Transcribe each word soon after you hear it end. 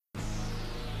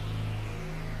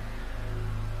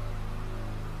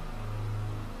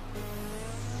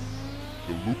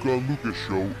Luca and Lucas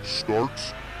show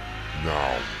starts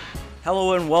now.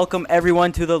 Hello and welcome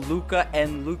everyone to the Luca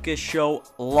and Lucas Show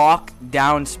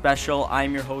Lockdown Special.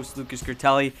 I'm your host, Lucas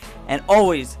Curtelli, and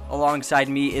always alongside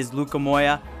me is Luca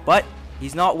Moya, but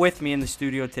he's not with me in the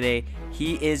studio today.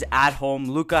 He is at home.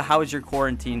 Luca, how has your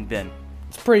quarantine been?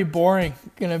 It's pretty boring,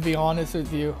 gonna be honest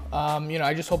with you.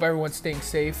 I just hope everyone's staying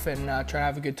safe and trying to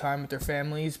have a good time with their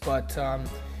families, but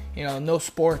no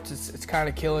sports. It's kind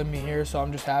of killing me here, so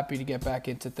I'm just happy to get back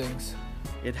into things.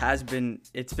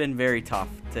 It's been very tough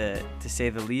to say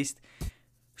the least.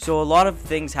 So a lot of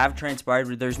things have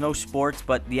transpired. There's no sports,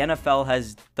 but the NFL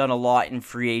has done a lot in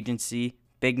free agency.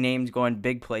 Big names going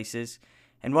big places.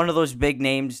 And one of those big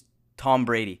names, Tom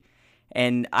Brady.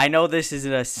 And I know this is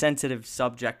a sensitive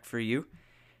subject for you.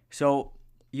 So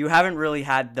you haven't really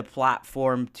had the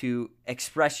platform to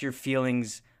express your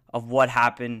feelings of what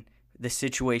happened, the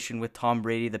situation with Tom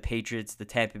Brady, the Patriots, the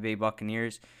Tampa Bay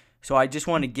Buccaneers. So I just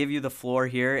want to give you the floor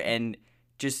here and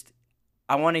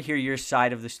I want to hear your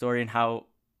side of the story and how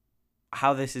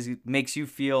this makes you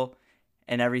feel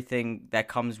and everything that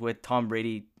comes with Tom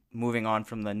Brady moving on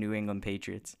from the New England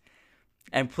Patriots.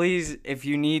 And please, if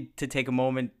you need to take a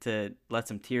moment to let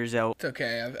some tears out. It's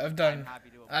okay.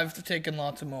 I've taken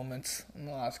lots of moments in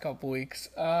the last couple weeks.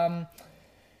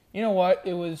 You know what?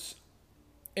 It was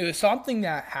something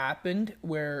that happened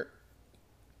where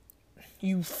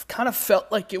you kind of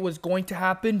felt like it was going to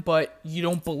happen, but you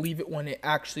don't believe it when it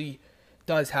actually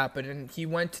does happen. And he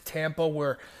went to Tampa,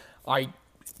 where I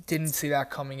didn't see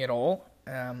that coming at all.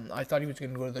 I thought he was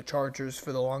going to go to the Chargers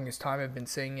for the longest time. I've been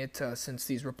saying it since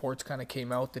these reports kind of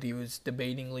came out that he was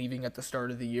debating leaving at the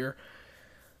start of the year.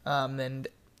 And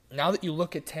now that you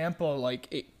look at Tampa,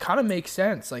 it kind of makes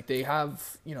sense. They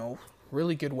have,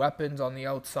 really good weapons on the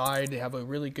outside. They have a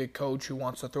really good coach who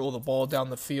wants to throw the ball down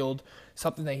the field,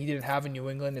 something that he didn't have in New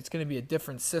England. It's going to be a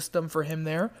different system for him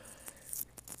there.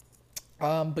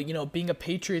 But being a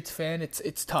Patriots fan,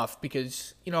 it's tough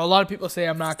because, a lot of people say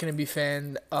I'm not going to be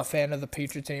a fan of the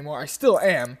Patriots anymore. I still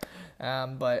am,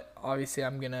 but obviously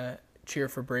I'm going to cheer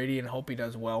for Brady and hope he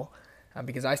does well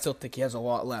because I still think he has a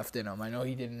lot left in him. I know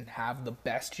he didn't have the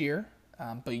best year,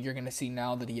 but you're going to see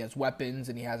now that he has weapons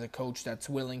and he has a coach that's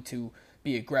willing to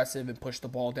be aggressive and push the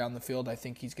ball down the field. I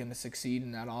think he's going to succeed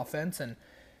in that offense. And,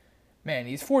 man,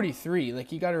 he's 43.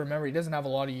 You got to remember, he doesn't have a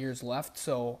lot of years left,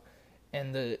 so...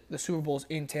 And the Super Bowl's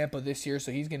in Tampa this year,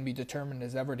 so he's going to be determined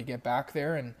as ever to get back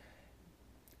there. And,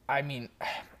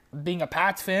 being a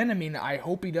Pats fan, I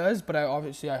hope he does, but I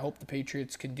hope the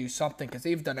Patriots can do something because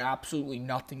they've done absolutely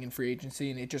nothing in free agency,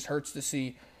 and it just hurts to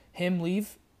see him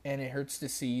leave, and it hurts to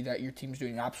see that your team's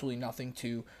doing absolutely nothing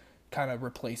to kind of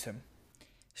replace him.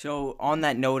 So on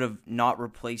that note of not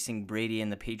replacing Brady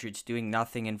and the Patriots doing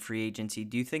nothing in free agency,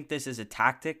 do you think this is a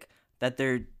tactic that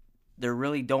they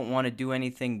really don't want to do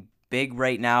anything big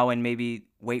right now and maybe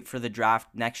wait for the draft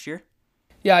next year?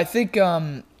 Yeah, I think,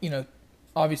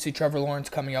 obviously Trevor Lawrence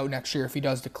coming out next year, if he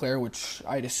does declare, which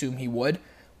I'd assume he would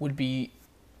be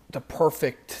the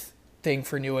perfect thing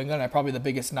for New England. Probably the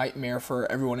biggest nightmare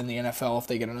for everyone in the NFL if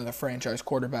they get another franchise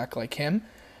quarterback like him.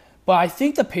 But I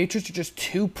think the Patriots are just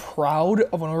too proud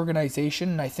of an organization,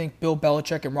 and I think Bill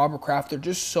Belichick and Robert Kraft are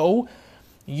just so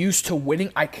used to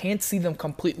winning. I can't see them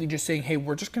completely just saying, hey,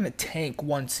 we're just going to tank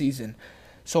one season.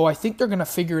 So I think they're going to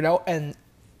figure it out. And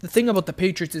the thing about the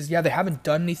Patriots is, they haven't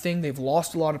done anything. They've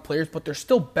lost a lot of players, but they're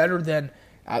still better than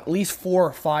at least 4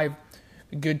 or 5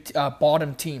 good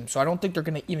bottom teams. So I don't think they're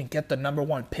going to even get the number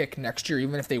 1 pick next year,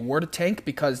 even if they were to tank,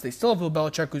 because they still have Bill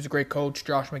Belichick, who's a great coach.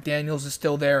 Josh McDaniels is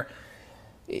still there.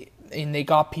 And they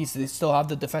got pieces. They still have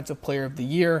the Defensive Player of the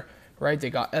Year, right?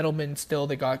 They got Edelman still.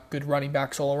 They got good running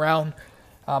backs all around.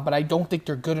 But I don't think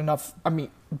they're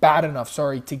bad enough,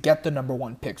 to get the number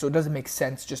 1 pick. So it doesn't make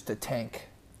sense just to tank.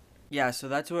 Yeah, so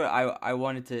that's what I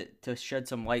wanted to shed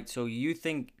some light. So you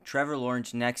think Trevor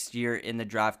Lawrence next year in the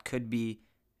draft could be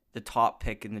the top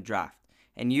pick in the draft.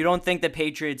 And you don't think the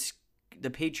Patriots,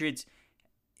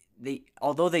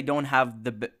 although they don't have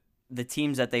the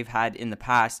teams that they've had in the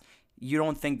past, you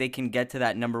don't think they can get to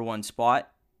that number 1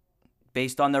 spot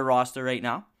based on their roster right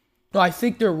now? No, I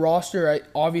think their roster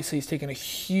obviously has taken a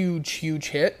huge, huge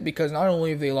hit because not only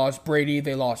have they lost Brady,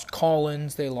 they lost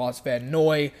Collins, they lost Van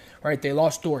Noy, right? They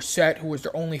lost Dorsett, who was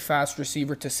their only fast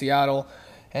receiver, to Seattle.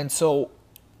 And so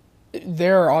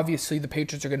obviously the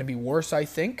Patriots are going to be worse, I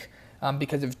think,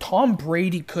 because if Tom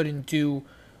Brady couldn't do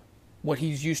what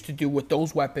he's used to do with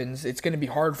those weapons, it's going to be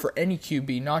hard for any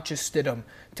QB, not just Stidham,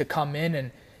 to come in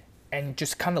and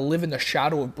just kind of live in the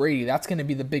shadow of Brady. That's going to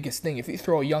be the biggest thing. If you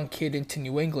throw a young kid into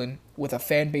New England with a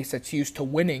fan base that's used to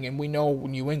winning, and we know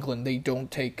New England, they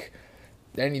don't take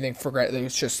anything for granted.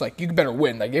 It's just like, you better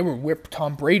win. Like, they would whip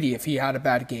Tom Brady if he had a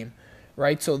bad game,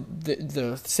 right? So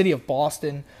the city of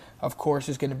Boston, of course,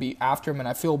 is going to be after him, and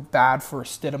I feel bad for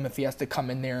Stidham if he has to come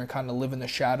in there and kind of live in the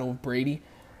shadow of Brady.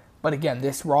 But again,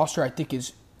 this roster I think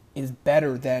is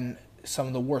better than some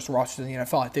of the worst rosters in the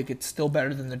NFL. I think it's still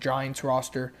better than the Giants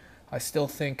roster. I still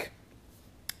think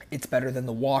it's better than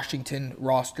the Washington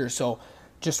roster. So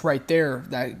just right there,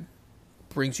 that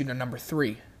brings you to number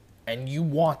 3. And you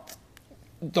want,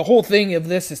 the whole thing of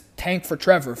this is tank for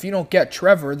Trevor. If you don't get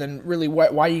Trevor, then really why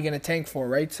are you going to tank for,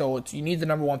 right? So you need the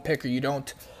number 1 pick or you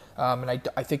don't. And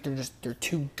I think they're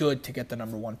too good to get the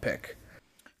number 1 pick.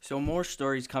 So more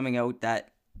stories coming out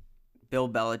that Bill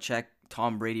Belichick,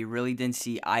 Tom Brady really didn't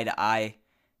see eye to eye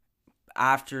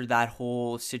after that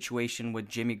whole situation with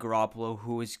Jimmy Garoppolo,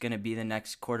 who was going to be the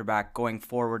next quarterback going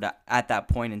forward at that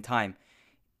point in time.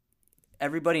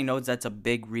 Everybody knows that's a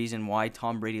big reason why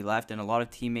Tom Brady left, and a lot of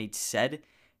teammates said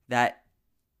that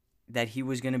he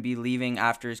was going to be leaving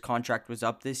after his contract was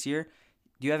up this year.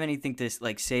 Do you have anything to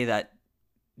say that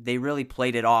they really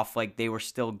played it off like they were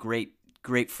still great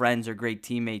friends or great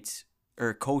teammates,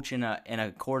 or coach and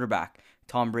a quarterback?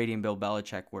 Tom Brady and Bill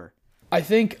Belichick were. I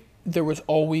think there was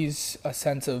always a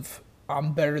sense of,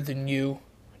 I'm better than you.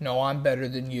 No, I'm better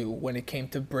than you when it came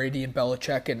to Brady and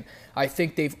Belichick. And I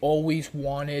think they've always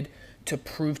wanted to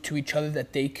prove to each other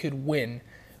that they could win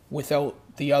without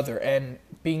the other. And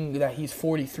being that he's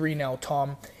 43 now,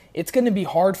 Tom, it's going to be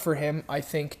hard for him, I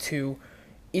think,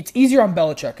 it's easier on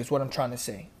Belichick is what I'm trying to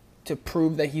say, to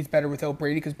prove that he's better without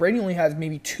Brady, because Brady only has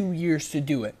maybe 2 years to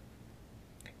do it,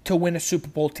 to win a Super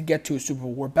Bowl, to get to a Super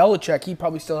Bowl. Where Belichick, he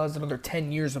probably still has another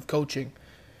 10 years of coaching.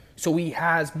 So he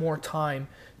has more time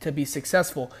to be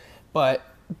successful. But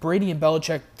Brady and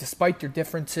Belichick, despite their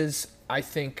differences, I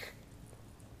think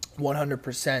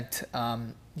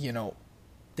 100%,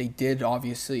 they did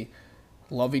obviously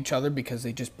love each other because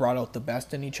they just brought out the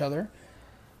best in each other.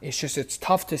 It's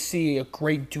tough to see a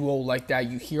great duo like that.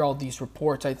 You hear all these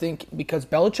reports. I think because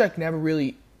Belichick never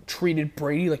really treated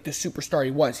Brady like the superstar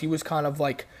he was. He was kind of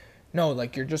like, no,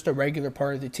 like, you're just a regular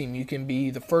part of the team. You can be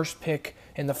the first pick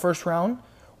in the first round,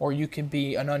 or you can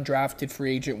be an undrafted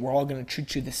free agent. We're all going to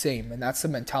treat you the same. And that's the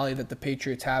mentality that the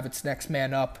Patriots have. It's next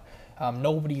man up.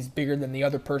 Nobody's bigger than the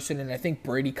other person. And I think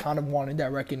Brady kind of wanted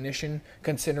that recognition,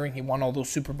 considering he won all those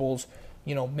Super Bowls,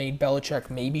 made Belichick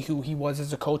maybe who he was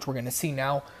as a coach. We're going to see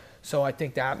now. So I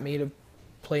think that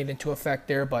played into effect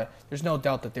there, but there's no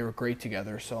doubt that they were great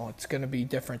together. So it's going to be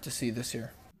different to see this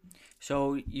year.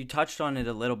 So you touched on it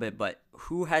a little bit, but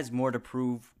who has more to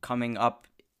prove coming up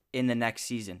in the next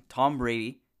season, Tom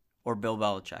Brady or Bill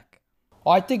Belichick?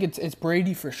 Well, I think it's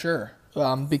Brady for sure,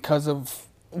 because of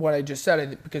what I just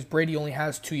said. Because Brady only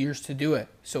has 2 years to do it,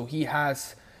 so he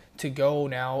has to go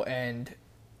now and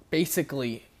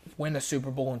basically win a Super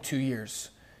Bowl in 2 years,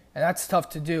 and that's tough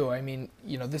to do. I mean,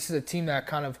 this is a team that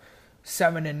kind of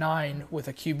 7-9 with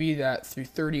a QB that threw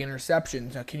 30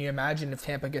 interceptions. Now, can you imagine if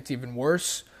Tampa gets even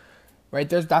worse? Right,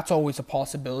 that's always a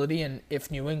possibility. And if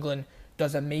New England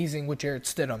does amazing with Jarrett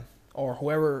Stidham or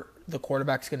whoever the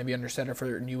quarterback's going to be under center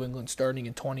for New England starting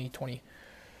in 2020,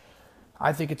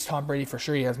 I think it's Tom Brady for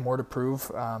sure. He has more to prove,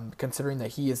 considering that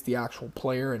he is the actual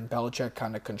player and Belichick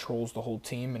kind of controls the whole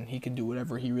team and he can do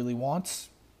whatever he really wants.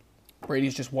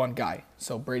 Brady's just one guy,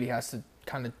 so Brady has to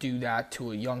kind of do that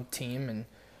to a young team. And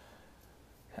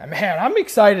man, I'm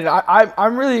excited.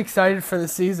 I'm really excited for the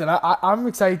season. I'm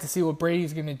excited to see what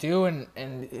Brady's going to do, and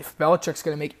if Belichick's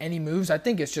going to make any moves. I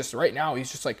think it's just right now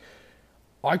he's just like,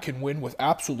 I can win with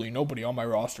absolutely nobody on my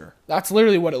roster. That's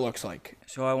literally what it looks like.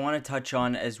 So I want to touch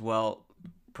on as well,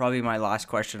 probably my last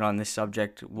question on this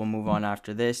subject. We'll move on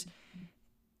after this.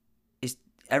 Is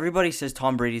everybody says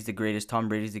Tom Brady's the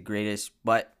greatest,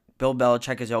 but Bill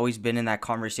Belichick has always been in that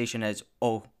conversation as,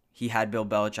 oh, he had Bill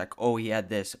Belichick, oh, he had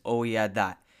this, oh, he had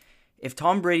that. If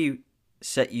Tom Brady,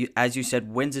 as you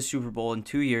said, wins a Super Bowl in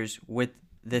 2 years with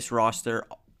this roster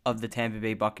of the Tampa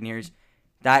Bay Buccaneers,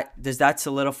 does that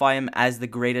solidify him as the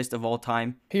greatest of all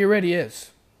time? He already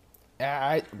is.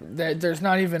 There's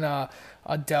not even a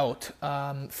doubt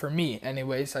for me,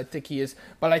 anyways. I think he is,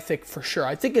 but I think for sure.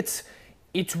 I think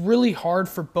it's really hard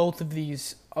for both of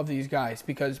these guys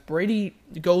because Brady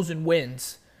goes and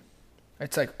wins.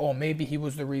 It's like, oh, maybe he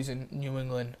was the reason New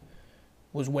England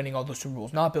was winning all those Super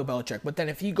Bowls, not Bill Belichick. But then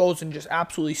if he goes and just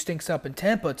absolutely stinks up in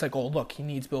Tampa, it's like, oh, look, he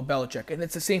needs Bill Belichick. And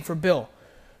it's the same for Bill,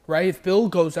 right? If Bill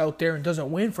goes out there and doesn't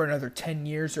win for another 10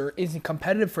 years or isn't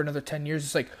competitive for another 10 years,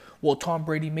 it's like, well, Tom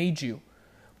Brady made you.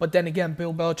 But then again,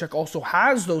 Bill Belichick also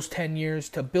has those 10 years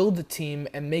to build a team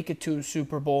and make it to a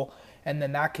Super Bowl, and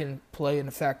then that can play an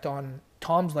effect on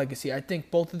Tom's legacy. I think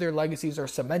both of their legacies are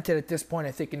cemented at this point.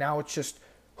 I think now it's just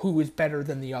who is better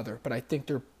than the other. But I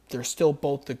think they're still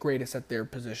both the greatest at their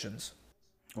positions.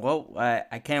 Well,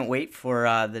 I can't wait for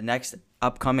the next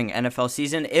upcoming NFL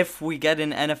season. If we get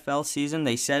an NFL season,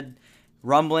 they said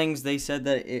rumblings. They said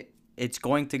that it's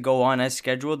going to go on as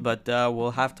scheduled, but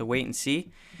we'll have to wait and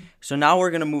see. So now we're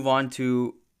going to move on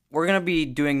to, we're going to be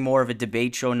doing more of a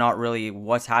debate show, not really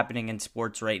what's happening in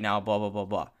sports right now, blah, blah, blah,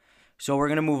 blah. So we're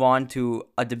going to move on to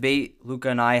a debate Luca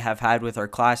and I have had with our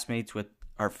classmates, with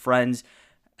our friends,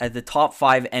 at the top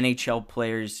 5 NHL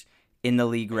players in the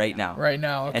league right now. Right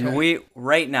now, okay. And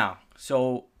right now.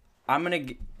 So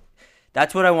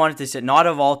that's what I wanted to say. Not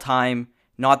of all time,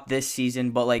 not this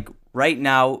season, but like right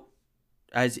now,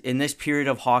 as in this period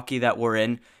of hockey that we're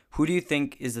in, who do you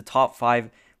think is the top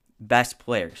 5 best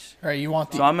players? All right, you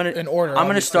want in order. I'm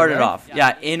gonna start it off.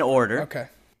 Yeah, in order. Okay.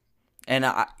 And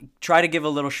I try to give a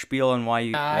little spiel on why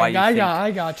you think. I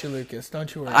got you, Lucas.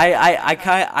 Don't you worry.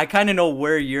 I kind of know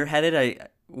where you're headed.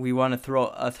 We want to throw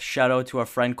a shout out to our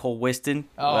friend Cole Whiston.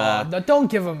 Don't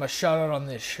give him a shout out on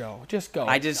this show. Just go.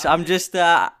 I just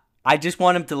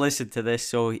want him to listen to this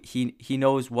so he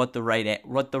knows what the right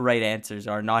answers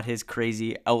are, not his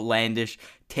crazy outlandish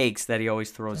takes that he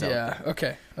always throws out there. Yeah.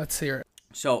 Okay. Let's hear it.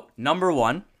 So number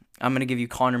 1, I'm gonna give you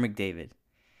Connor McDavid.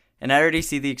 And I already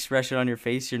see the expression on your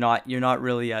face. You're not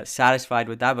really satisfied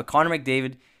with that. But Connor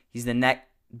McDavid, he's the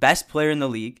best player in the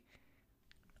league,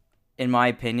 in my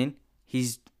opinion.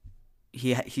 He's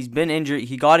been injured.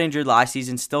 He got injured last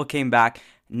season, still came back.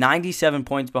 97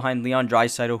 points behind Leon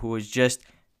Draisaitl, who was just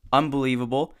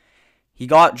unbelievable. He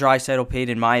got Draisaitl paid,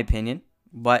 in my opinion.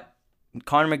 But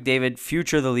Connor McDavid,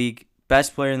 future of the league,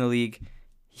 best player in the league.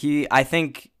 I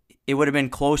think it would have been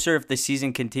closer if the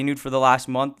season continued for the last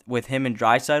month with him and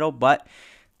Draisaitl, but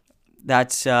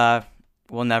that's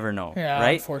we'll never know,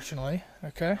 right? Unfortunately.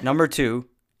 Okay. Number 2,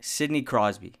 Sidney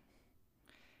Crosby.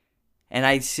 And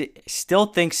I still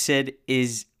think Sid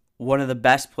is one of the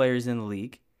best players in the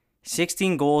league.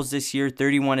 16 goals this year,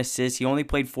 31 assists. He only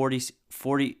played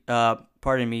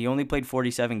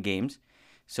 47 games.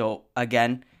 So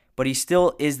again, but he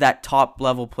still is that top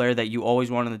level player that you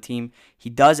always want on the team. He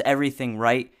does everything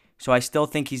right. So I still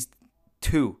think he's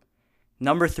 2.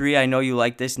 Number 3, I know you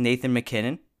like this, Nathan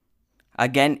MacKinnon.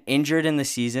 Again, injured in the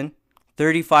season.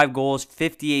 35 goals,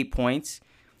 58 points.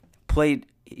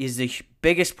 Is the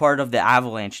biggest part of the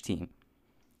Avalanche team.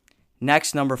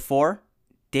 Next, number 4,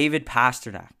 David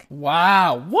Pastrnak.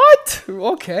 Wow. What?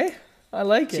 Okay. I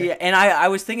like it. See, and I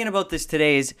was thinking about this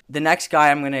today. Is the next guy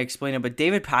I'm going to explain it, but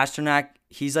David Pastrnak,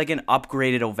 he's like an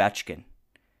upgraded Ovechkin.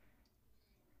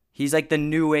 He's like the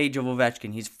new age of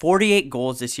Ovechkin. He's 48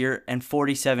 goals this year and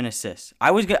 47 assists.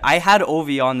 I had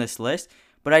Ovi on this list,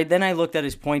 but then I looked at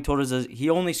his point totals. He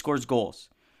only scores goals.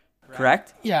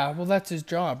 Correct? Yeah, well, that's his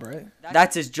job, right?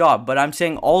 That's his job, but I'm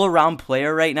saying all-around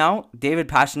player right now, David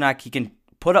Pastrnak, he can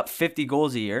put up 50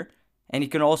 goals a year, and he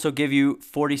can also give you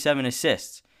 47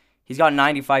 assists. He's got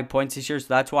 95 points this year, so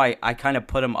that's why I kind of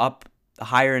put him up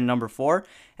higher in number 4.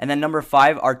 And then number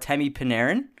 5, Artemi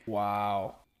Panarin.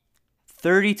 Wow.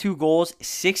 32 goals,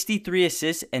 63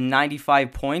 assists, and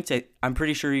 95 points. I'm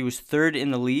pretty sure he was 3rd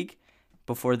in the league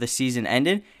before the season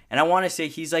ended. And I want to say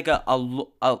he's like a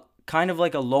kind of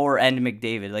like a lower end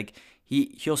McDavid. Like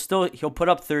he'll put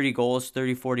up 30 goals,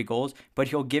 30, 40 goals, but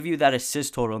he'll give you that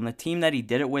assist total. And the team that he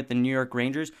did it with, the New York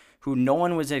Rangers, who no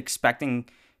one was expecting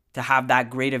to have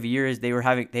that great of a year, as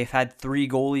they've had 3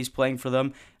 goalies playing for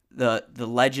them. The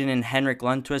legend in Henrik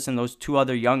Lundqvist and those 2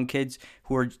 other young kids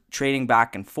who are trading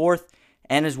back and forth.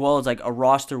 And as well as like a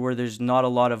roster where there's not a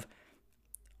lot of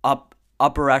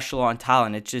upper echelon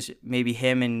talent. It's just maybe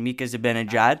him and Mika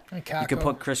Zibanejad. You could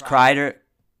put Chris Kreider,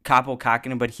 Kaapo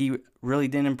Kähkönen, but he really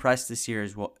didn't impress this year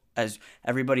as well as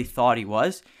everybody thought he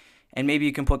was. And maybe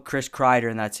you can put Chris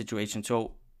Kreider in that situation.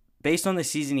 So based on the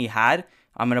season he had,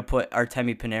 I'm going to put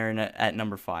Artemi Panarin at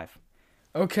number 5.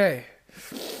 Okay.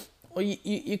 Well,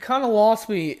 you kind of lost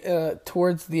me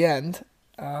towards the end.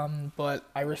 But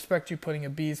I respect you putting a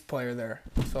Bees player there,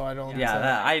 so I don't.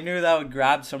 Yeah, I knew that would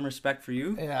grab some respect for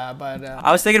you. Yeah, but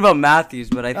I was thinking about Matthews,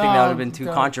 but I think that would have been too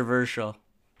controversial.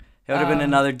 It would have been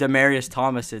another Demarius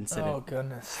Thomas incident. Oh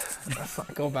goodness, let's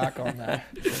not go back on that.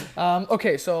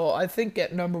 Okay, so I think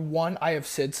at number 1 I have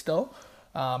Sid still.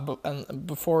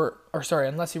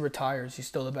 Unless he retires, he's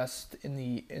still the best in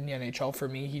the NHL for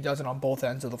me. He does it on both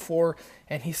ends of the floor,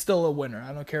 and he's still a winner.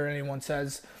 I don't care what anyone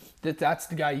says. That's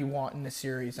the guy you want in the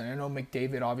series. And I know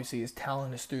McDavid, obviously, his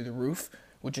talent is through the roof,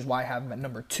 which is why I have him at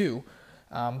number 2.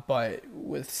 But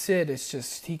with Sid, it's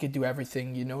just he could do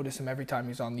everything. You notice him every time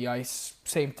he's on the ice.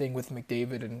 Same thing with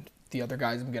McDavid and the other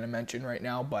guys I'm going to mention right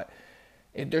now. But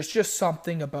There's just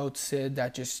something about Sid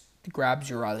that just grabs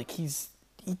your eye. Like he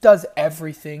does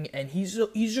everything, and he's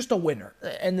just a winner.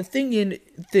 And the thing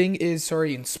is,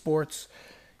 in sports,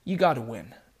 you got to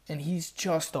win, and he's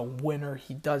just a winner.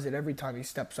 He does it every time he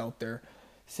steps out there.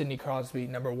 Sidney Crosby,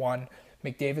 number one.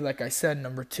 McDavid, like I said,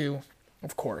 number two.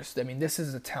 Of course, I mean, this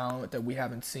is a talent that we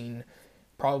haven't seen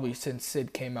probably since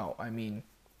Sid came out. I mean,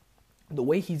 the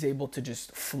way he's able to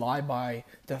just fly by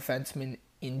defensemen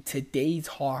in today's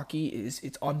hockey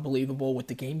it's unbelievable. With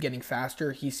the game getting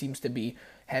faster, he seems to be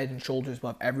head and shoulders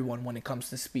above everyone when it comes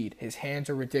to speed. His hands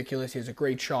are ridiculous. He has a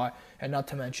great shot, and not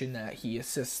to mention that he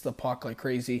assists the puck like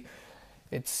crazy.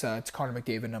 It's Connor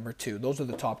McDavid, number two. Those are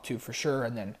the top two for sure.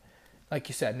 And then, like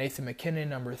you said, Nathan MacKinnon,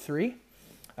 number three.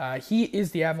 He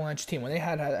is the Avalanche team. When they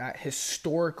had a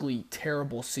historically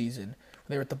terrible season,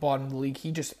 they were at the bottom of the league,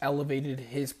 he just elevated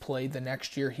his play the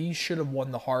next year. He should have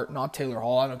won the Hart, not Taylor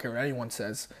Hall. I don't care what anyone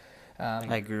says.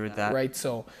 I agree with that. Right,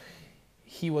 so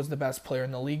he was the best player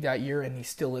in the league that year, and he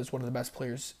still is one of the best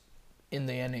players in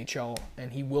the NHL,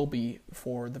 and he will be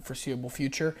for the foreseeable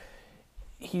future.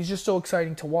 He's just so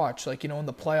exciting to watch. Like, in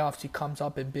the playoffs, he comes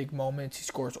up in big moments. He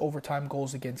scores overtime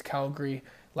goals against Calgary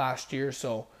last year,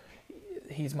 so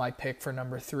he's my pick for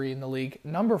number three in the league.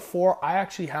 Number four, I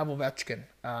actually have Ovechkin,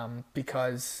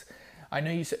 because I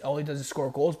know you said all he does is score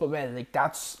goals, but man, like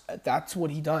that's what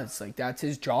he does. Like, that's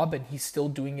his job, and he's still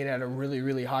doing it at a really,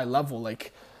 really high level.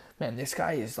 Like, man, this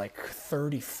guy is like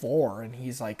 34, and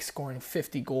he's like scoring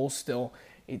 50 goals still.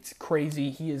 It's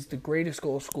crazy. He is the greatest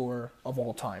goal scorer of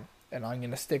all time, and I'm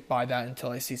going to stick by that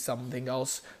until I see something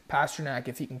else. Pasternak,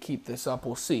 if he can keep this up,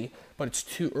 we'll see, but it's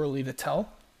too early to tell.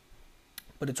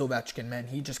 But it's Ovechkin, man.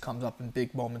 He just comes up in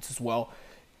big moments as well.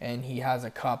 And he has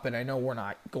a cup. And I know we're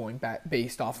not going back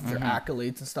based off of their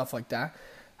accolades and stuff like that.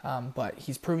 But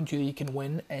he's proven to you that he can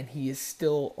win. And he is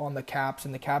still on the Caps.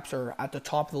 And the Caps are at the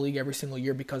top of the league every single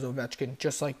year because of Ovechkin.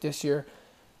 Just like this year,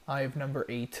 I have number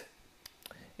 8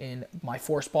 in my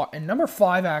 4 spot. And number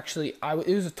 5, actually,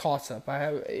 it was a toss-up.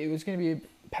 It was going to be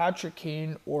Patrick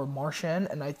Kane or Marchand.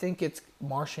 And I think it's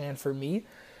Marchand for me.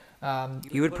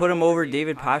 You would put him over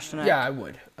David Pastrnak? Yeah, I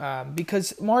would.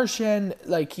 Because Marchand,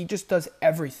 like, he just does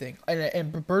everything.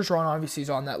 And Bergeron obviously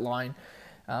is on that line.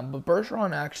 But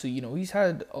Bergeron actually, he's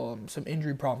had some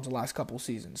injury problems the last couple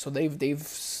seasons. So they've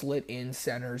slid in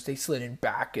centers. They slid in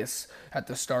Backus at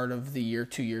the start of the year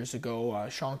 2 years ago.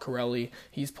 Sean Corelli,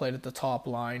 he's played at the top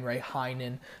line, right?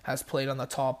 Heinen has played on the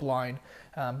top line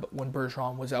but when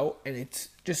Bergeron was out. And it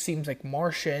just seems like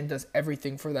Marchand does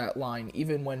everything for that line.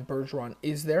 Even when Bergeron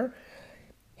is there,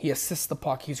 he assists the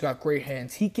puck. He's got great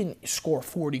hands. He can score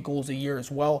 40 goals a year as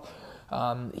well.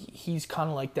 He's kind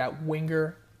of like that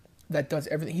winger that does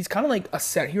everything. He's kind of like a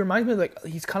center. He reminds me of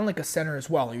he's kind of like a center as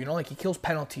well. Like he kills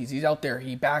penalties. He's out there.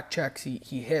 He back checks. He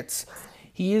hits.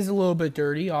 He is a little bit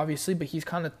dirty, obviously, but he's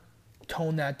kind of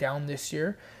toned that down this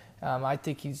year. I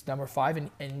think he's number 5.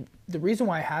 And the reason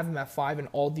why I have him at 5 and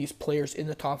all these players in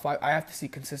the top 5, I have to see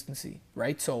consistency,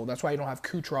 right? So that's why I don't have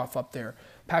Kucherov up there.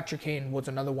 Patrick Kane was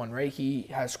another one, right? He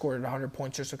has scored 100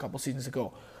 points just a couple seasons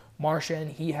ago.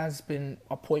 Marchand, he has been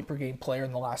a point-per-game player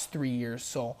in the last 3 years,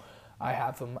 so I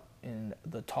have him in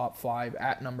the top 5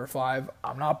 at number 5.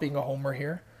 I'm not being a homer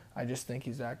here. I just think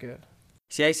he's that good.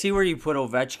 See, I see where you put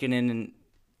Ovechkin in, and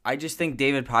I just think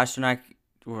David Pastrnak,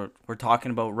 we're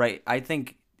talking about, right? I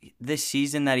think this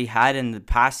season that he had and the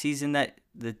past season, that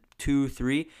the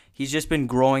 2-3, he's just been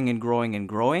growing and growing and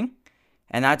growing.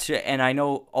 And I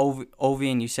know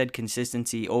Ovi, and you said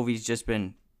consistency. Ovi's just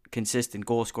been consistent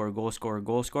goal scorer.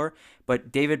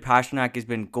 But David Pastrnak has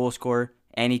been goal scorer,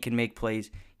 and he can make plays.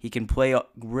 He can play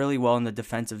really well in the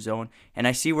defensive zone. And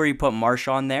I see where you put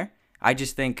Marchand there. I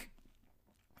just think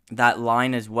that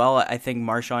line as well. I think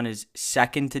Marchand is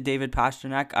second to David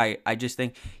Pastrnak. I just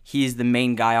think he's the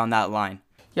main guy on that line.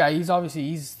 Yeah,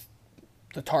 he's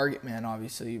the target man,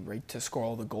 obviously, right, to score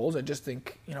all the goals. I just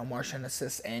think, Marchand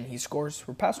assists and he scores.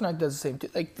 Where Pastrnak does the same too.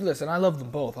 Like, listen, I love them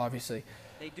both, obviously.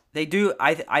 They do.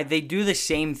 They do the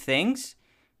same things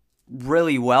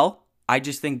really well. I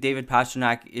just think David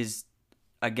Pastrnak is,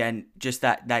 again, just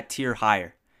that tier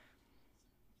higher.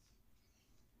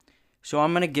 So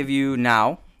I'm gonna give you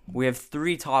now. We have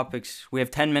 3 topics. We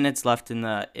have 10 minutes left in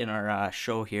our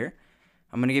show here.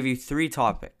 I'm gonna give you 3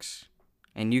 topics,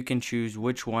 and you can choose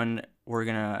which one we're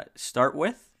gonna start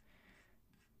with,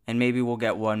 and maybe we'll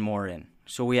get one more in.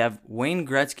 So we have Wayne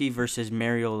Gretzky versus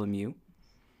Mario Lemieux.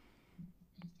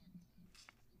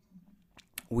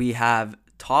 We have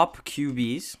top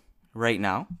QBs right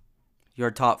now,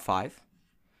 your top 5.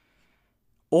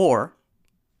 Or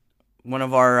one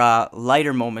of our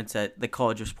lighter moments at the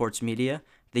College of Sports Media,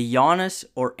 the Giannis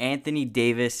or Anthony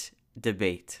Davis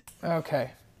debate.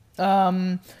 Okay.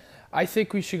 I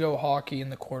think we should go hockey in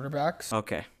the quarterbacks.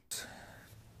 Okay.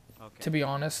 To be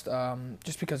honest,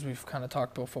 just because we've kind of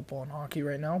talked about football and hockey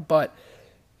right now, but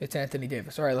it's Anthony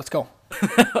Davis. All right, let's go.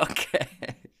 Okay.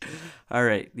 All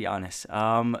right, the honest.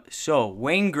 So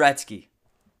Wayne Gretzky.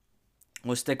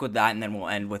 We'll stick with that, and then we'll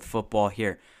end with football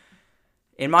here.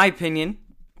 In my opinion,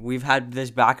 we've had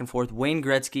this back and forth. Wayne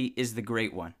Gretzky is the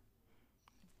great one.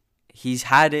 He's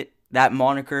had that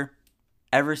moniker,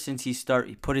 ever since he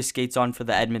put his skates on for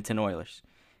the Edmonton Oilers.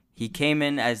 He came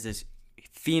in as this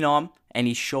phenom, and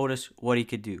he showed us what he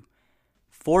could do.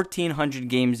 1,400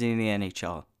 games in the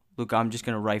NHL. Look, I'm just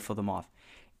going to rifle them off.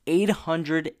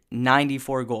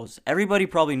 894 goals. Everybody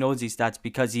probably knows these stats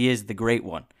because he is the great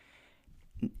one.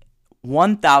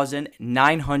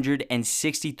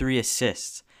 1,963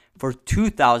 assists for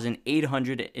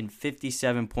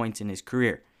 2,857 points in his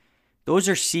career. Those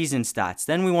are season stats.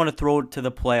 Then we want to throw it to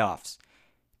the playoffs.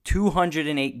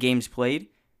 208 games played,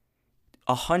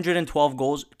 112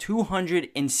 goals,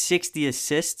 260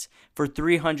 assists for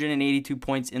 382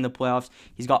 points in the playoffs.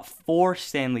 He's got 4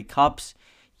 Stanley Cups.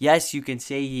 Yes, you can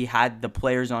say he had the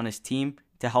players on his team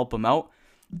to help him out,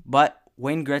 but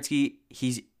Wayne Gretzky,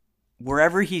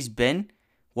 wherever he's been,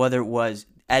 whether it was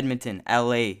Edmonton,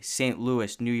 LA, St.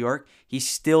 Louis, New York, he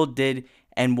still did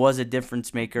and was a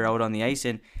difference maker out on the ice.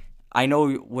 And I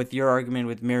know with your argument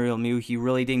with Mario Lemieux, he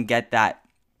really didn't get that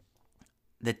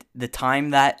the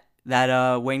time that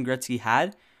Wayne Gretzky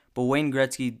had. But Wayne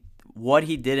Gretzky, what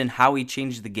he did and how he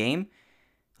changed the game,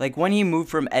 like when he moved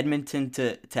from Edmonton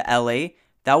to LA,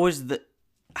 that was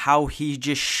how he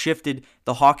just shifted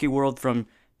the hockey world from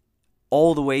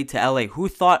all the way to LA. Who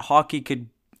thought hockey could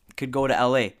go to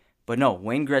LA? But no,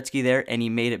 Wayne Gretzky there, and he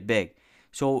made it big.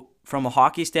 So from a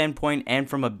hockey standpoint and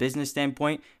from a business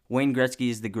standpoint, Wayne Gretzky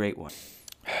is the great one.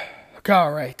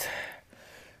 All right.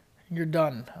 You're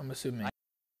done, I'm assuming.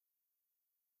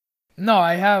 No,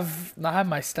 I have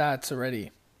my stats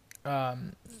already.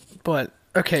 But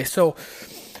okay, so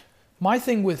my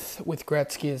thing with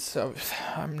Gretzky is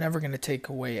I'm never going to take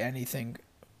away anything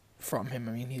from him.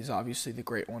 I mean, he's obviously the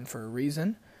great one for a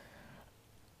reason.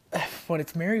 But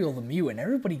it's Mario Lemieux, and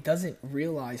everybody doesn't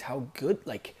realize how good,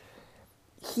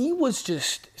 he was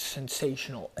just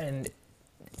sensational. And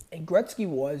Gretzky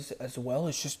was as well.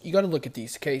 It's just, you got to look at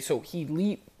these, okay? So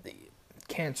he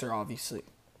cancer, obviously,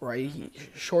 right? He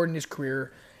shortened his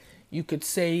career. You could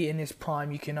say in his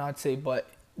prime, you cannot say, but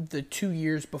the 2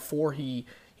 years before he,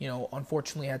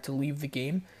 unfortunately had to leave the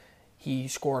game, he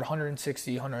scored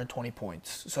 160, 120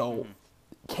 points. So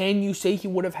can you say he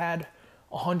would have had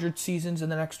 100 seasons in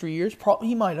the next 3 years?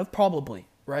 He might have, probably,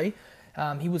 right?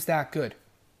 He was that good.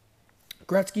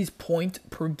 Gretzky's point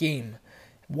per game,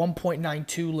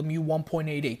 1.92, Lemieux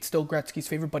 1.88. Still Gretzky's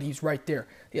favorite, but he's right there.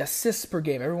 The assists per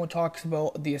game, everyone talks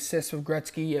about the assists of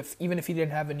Gretzky. Even if he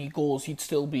didn't have any goals, he'd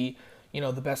still be,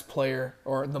 the best player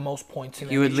or the most points in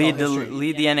he would lead the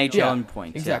NHL in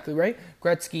points. Exactly, right?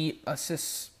 Gretzky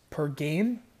assists per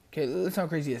game. Okay, that's not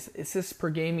crazy. Assists per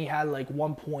game, he had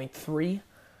 1.3.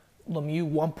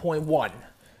 Lemieux 1.1.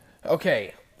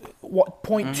 Okay,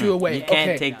 0.2 away. You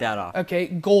can't take that off. Okay,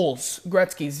 goals.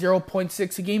 Gretzky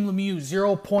 0.6 a game. Lemieux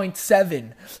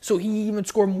 0.7. So he even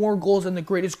scored more goals than the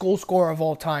greatest goal scorer of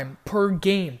all time per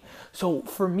game. So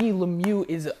for me, Lemieux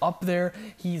is up there.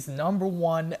 He's number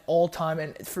one all time,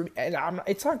 and it's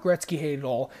not Gretzky hate at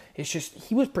all. It's just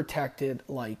he was protected.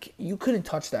 You couldn't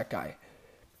touch that guy.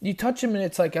 You touch him, and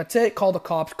it's that's it. Call the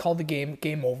cops. Call the game.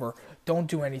 Game over. Don't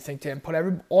do anything to him. Put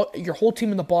your whole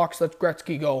team in the box. Let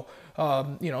Gretzky go.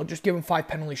 Just give him 5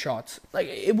 penalty shots.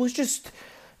 It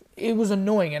was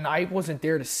annoying, and I wasn't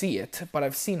there to see it, but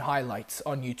I've seen highlights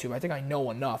on YouTube. I think I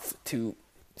know enough to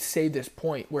say this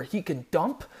point where he can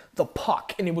dump the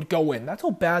puck and it would go in. That's how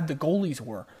bad the goalies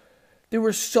were. They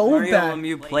were so Mario bad.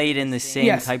 Lemieux played in the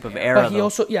same type of era, but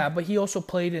he also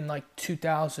played in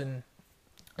 2000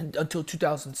 until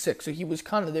 2006. So he was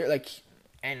kind of there,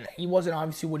 and he wasn't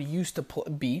obviously what he used to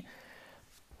be.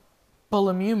 But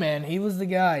Lemieux, man, he was the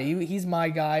guy. He's my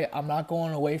guy. I'm not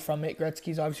going away from it.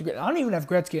 Gretzky's obviously great. I don't even have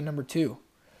Gretzky at number 2.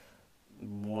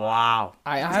 Wow.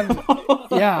 I have.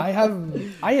 Yeah, I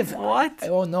have. What?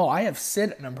 Oh no, I have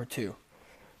Sid at number 2.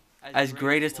 As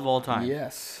greatest of all time.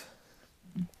 Yes.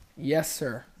 Yes,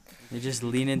 sir. You're just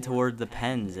leaning toward the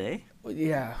Pens, eh?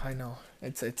 Yeah, I know.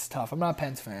 It's tough. I'm not a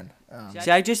Pens fan. See,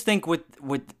 I just think with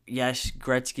yes,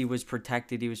 Gretzky was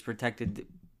protected. He was protected.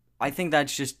 I think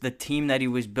that's just the team that he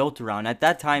was built around. At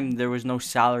that time, there was no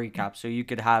salary cap, so you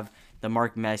could have the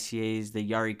Mark Messiers, the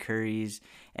Jari Kurris,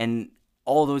 and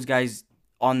all those guys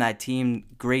on that team.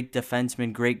 Great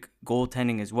defensemen, great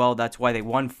goaltending as well. That's why they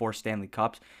won 4 Stanley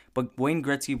Cups. but Wayne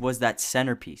Gretzky was that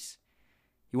centerpiece.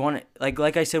 You want to,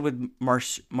 like I said with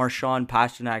Marchand,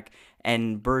 Pastrnak,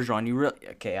 and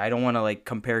Bergeron. I don't want to like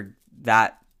compare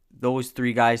those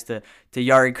three guys to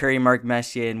Jari Kurri, Mark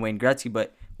Messier, and Wayne Gretzky,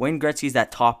 but Wayne Gretzky is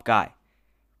that top guy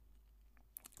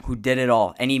who did it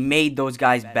all, and he made those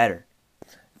guys better.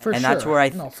 That's where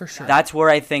for sure. That's where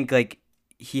I think like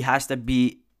he has to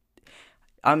be.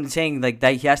 I'm saying like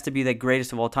that he has to be the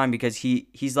greatest of all time because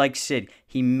he's like Sid.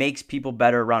 He makes people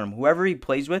better around him. Whoever he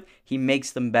plays with, he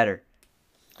makes them better.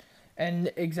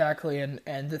 And exactly,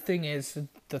 and the thing is,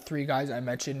 the three guys I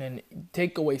mentioned, and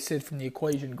take away Sid from the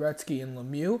equation, Gretzky and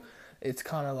Lemieux, it's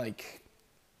kind of like,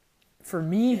 for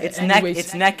me, it's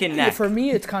neck and neck. For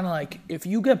me, it's kind of like if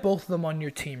you get both of them on your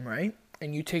team, right,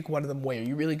 and you take one of them away, are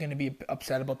you really going to be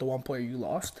upset about the one player you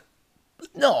lost?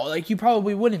 No, like you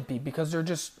probably wouldn't be because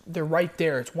they're right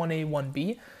there. It's 1A,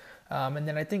 1B. And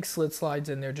then I think Slid slides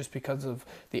in there just because of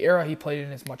the era he played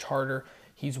in is much harder.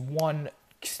 He's won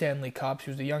Stanley Cups.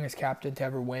 He was the youngest captain to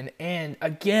ever win. And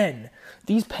again,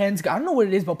 these Pens, I don't know what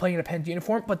it is about playing in a Pens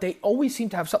uniform, but they always seem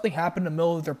to have something happen in the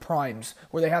middle of their primes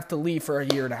where they have to leave for a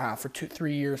year and a half, or 2,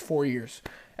 3 years, 4 years.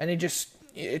 And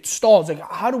it stalls. Like,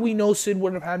 how do we know Sid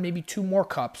would have had maybe 2 more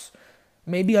cups?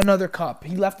 Maybe another cup.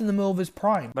 He left in the middle of his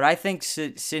prime. But I think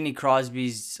Sidney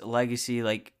Crosby's legacy,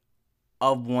 like,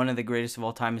 of one of the greatest of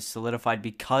all time is solidified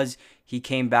because he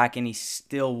came back and he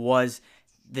still was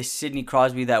the Sidney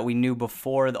Crosby that we knew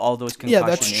before all those concussion injuries.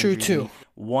 Yeah, that's true too.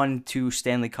 Won 2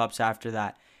 Stanley Cups after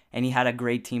that. And he had a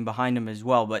great team behind him as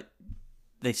well. But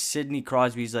the Sidney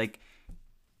Crosby's like,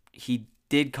 he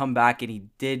did come back and he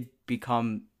did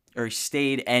become, or he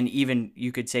stayed and even,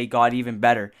 you could say, got even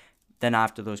better than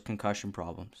after those concussion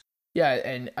problems. Yeah,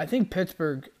 and I think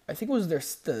Pittsburgh, I think it was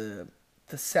the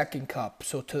second cup,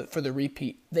 so for the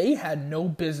repeat, they had no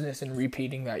business in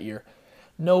repeating that year.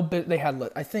 They had,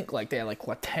 I think, like, they had, like,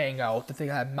 Letang out, they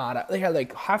had Mata, they had,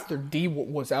 like, half their D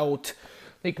was out.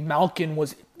 I think Malkin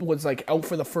was like, out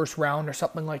for the first round or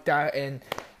something like that, and,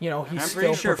 you know, he's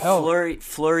still propelled. I'm pretty sure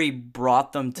Fleury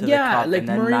brought them to the cup, like, and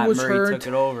then Murray took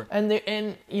it over.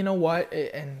 And you know what,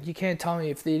 and you can't tell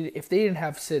me if they didn't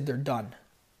have Sid, they're done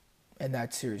in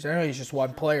that series. I know he's just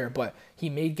one player, but he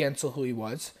made Gensel who he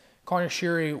was. Connor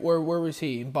Sheary, where was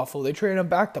he? In Buffalo. They traded him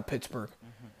back to Pittsburgh,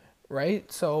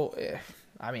 right? So,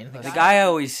 I mean, the guy I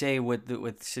always say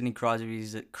with Sidney Crosby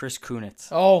is Chris Kunitz.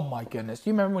 Oh my goodness! Do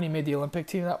you remember when he made the Olympic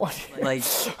team that one year? Like,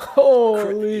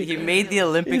 holy! He made the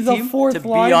Olympic team to be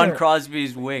on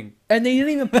Crosby's wing, and they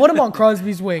didn't even put him on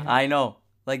Crosby's wing. I know.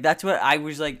 Like, that's what I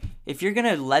was like. If you're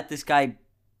gonna let this guy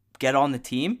get on the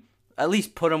team, at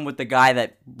least put him with the guy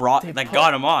that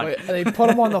got him on. They put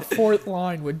him on the fourth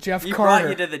line with Jeff Carter. He brought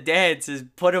you to the dances.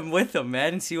 Put him with him,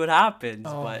 man, and see what happens.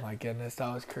 Oh, my goodness.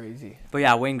 That was crazy. But,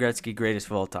 yeah, Wayne Gretzky, greatest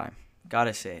of all time.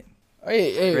 Gotta say it.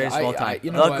 Hey, greatest of all time.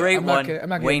 You know Great I'm one, Wayne Gretzky. I'm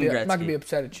not going to be Gretzky.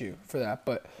 upset at you for that,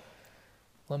 but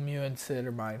Lemieux and Sid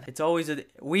are mine. It's always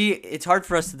it's hard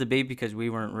for us to debate because we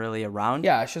weren't really around.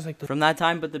 Yeah, it's just like from that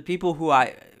time, but the people who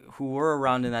were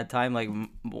around in that time, like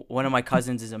one of my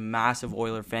cousins is a massive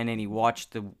Oiler fan, and he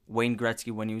watched the Wayne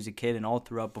Gretzky when he was a kid and all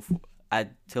throughout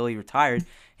till he retired,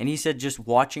 and he said just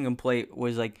watching him play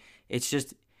was like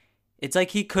it's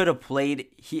like he could have played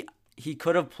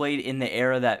in the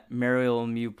era that Mario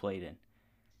Lemieux played in.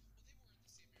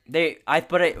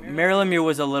 Mario Lemieux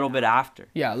was a little bit after.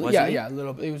 Yeah, a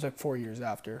little bit. It was like 4 years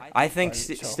after. I think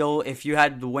still, if you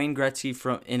had the Wayne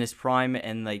Gretzky in his prime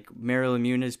and like Mario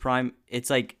Lemieux in his prime, it's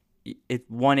like it's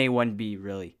 1A, 1B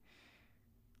really.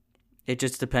 It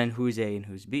just depends who's A and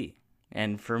who's B.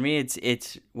 And for me,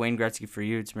 it's Wayne Gretzky. For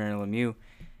you, it's Mario Lemieux.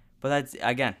 But that's,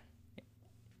 again,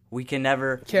 we can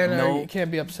never You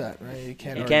can't be upset, right? You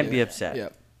can't be upset.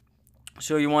 Yep.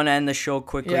 So you want to end the show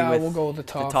quickly with we'll go with the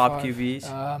top five.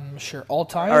 QBs? Sure. All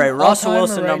time? All right, Russell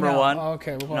Wilson, right number now? 1. Oh,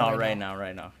 okay, we're going right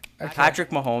now. Okay. Patrick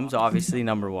Mahomes, obviously,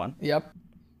 number 1. Yep.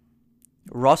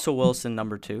 Russell Wilson,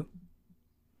 number 2.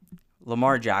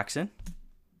 Lamar Jackson.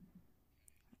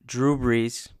 Drew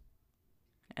Brees.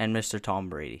 And Mr. Tom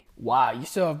Brady. Wow, you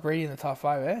still have Brady in the top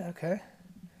 5, eh? Okay.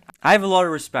 I have a lot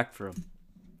of respect for him.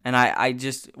 And I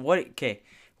just, what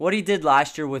he did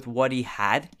last year with what he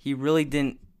had, he really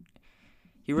didn't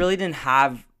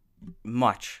have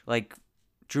much. Like,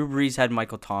 Drew Brees had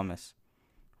Michael Thomas.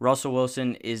 Russell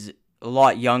Wilson is a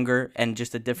lot younger and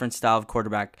just a different style of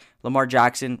quarterback. Lamar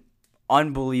Jackson,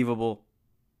 unbelievable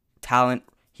talent.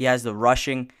 He has the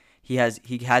rushing. He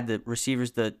had the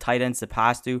receivers, the tight ends to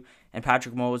pass to. And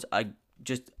Patrick Mahomes,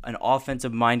 just an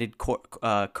offensive-minded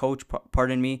coach,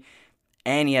 pardon me.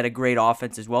 And he had a great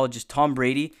offense as well. Just Tom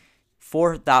Brady,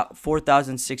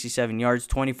 4,067 yards,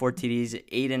 24 TDs,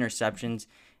 8 interceptions.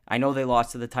 I know they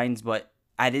lost to the Titans, but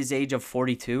at his age of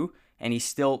 42, and he's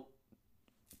still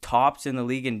tops in the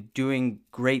league and doing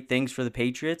great things for the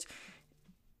Patriots.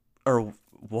 Or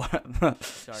what?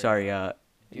 Sorry.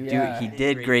 He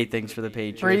did great things for the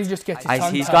Patriots. Brady just gets his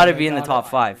tongue He's tied. got to be in the top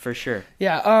 5 for sure.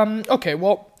 Yeah. Okay.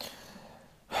 Well,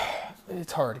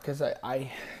 it's hard because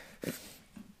I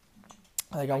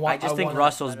just think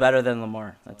Russell's better than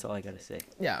Lamar. That's all I gotta say.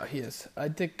 Yeah, he is. I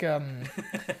think I'm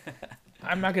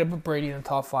not gonna put Brady in the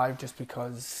top 5 just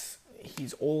because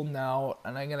he's old now,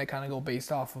 and I'm gonna kind of go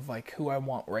based off of like who I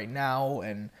want right now,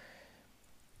 and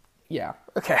yeah.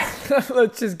 Okay,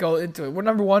 let's just go into it. We're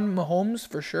number 1, Mahomes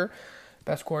for sure,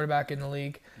 best quarterback in the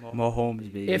league.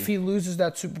 Mahomes, baby. If he loses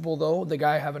that Super Bowl though, the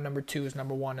guy I have at number 2 is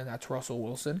number 1, and that's Russell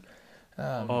Wilson.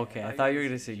 Okay, I thought you were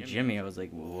gonna say Jimmy. I was like,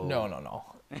 whoa. No.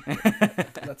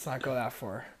 Let's not go that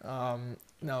far. I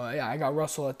got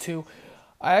Russell at 2.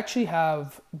 I actually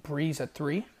have Breeze at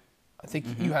 3. I think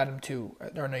you had him 2.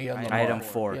 Or no, you had Lamar. I had him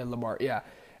 4. Yeah, Lamar. Yeah.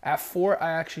 At 4,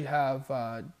 I actually have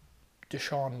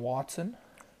Deshaun Watson.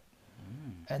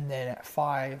 And then at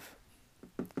 5,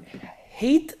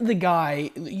 hate the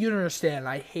guy. You don't understand.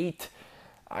 I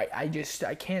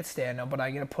can't stand him, but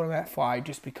I'm going to put him at 5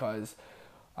 just because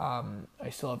I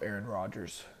still have Aaron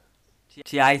Rodgers.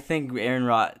 See, I think Aaron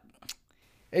Rodgers.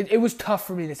 It was tough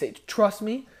for me to say. Trust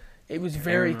me, it was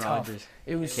very tough. Rodgers.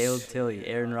 It was Caleb Tilly,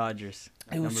 Aaron Rodgers.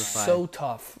 It was so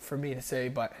tough for me to say,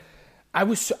 but I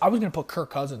was gonna put Kirk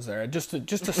Cousins there just to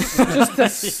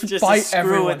spite screw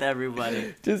everyone. with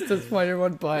everybody. Just to spite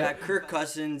everyone, but yeah, Kirk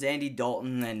Cousins, Andy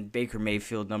Dalton, and Baker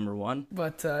Mayfield number 1.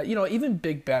 But even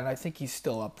Big Ben, I think he's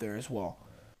still up there as well.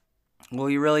 Well,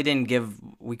 he really didn't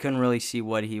we couldn't really see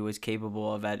what he was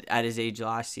capable of at his age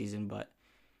last season,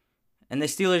 and the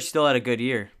Steelers still had a good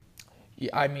year.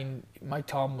 Yeah, I mean, Mike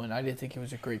Tomlin, I didn't think he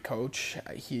was a great coach.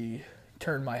 He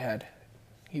turned my head.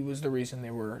 He was the reason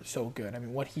they were so good. I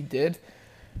mean, what he did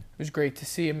was great to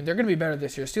see. I mean, they're going to be better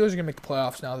this year. Steelers are going to make the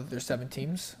playoffs now that there's 7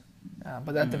 teams,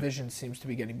 but that division seems to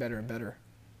be getting better and better.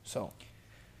 So,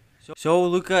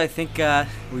 Luca, I think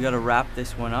we got to wrap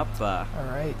this one up. All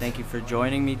right. Thank you for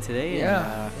joining me today.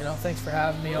 Yeah. Thanks for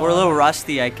having me on. We're a little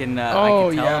rusty. I can tell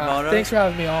about it. Thanks for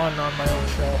having me on my own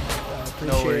show.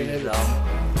 Appreciate it.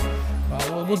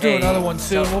 We'll do another one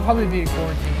soon. We'll probably be in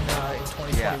quarantine in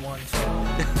 2021. So.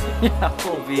 Yeah,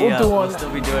 we'll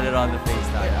still be doing it on the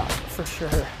FaceTime. Yeah, for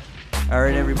sure. All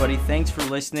right, everybody. Thanks for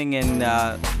listening. And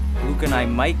Luca and I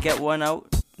might get one out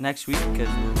next week because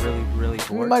we're really, really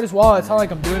bored. We might as well. It's not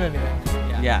like I'm doing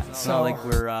anything. Yeah, it's not like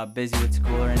we're busy with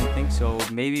school or anything. So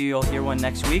maybe you'll hear one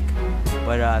next week.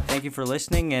 But thank you for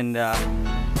listening, and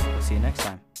we'll see you next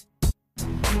time.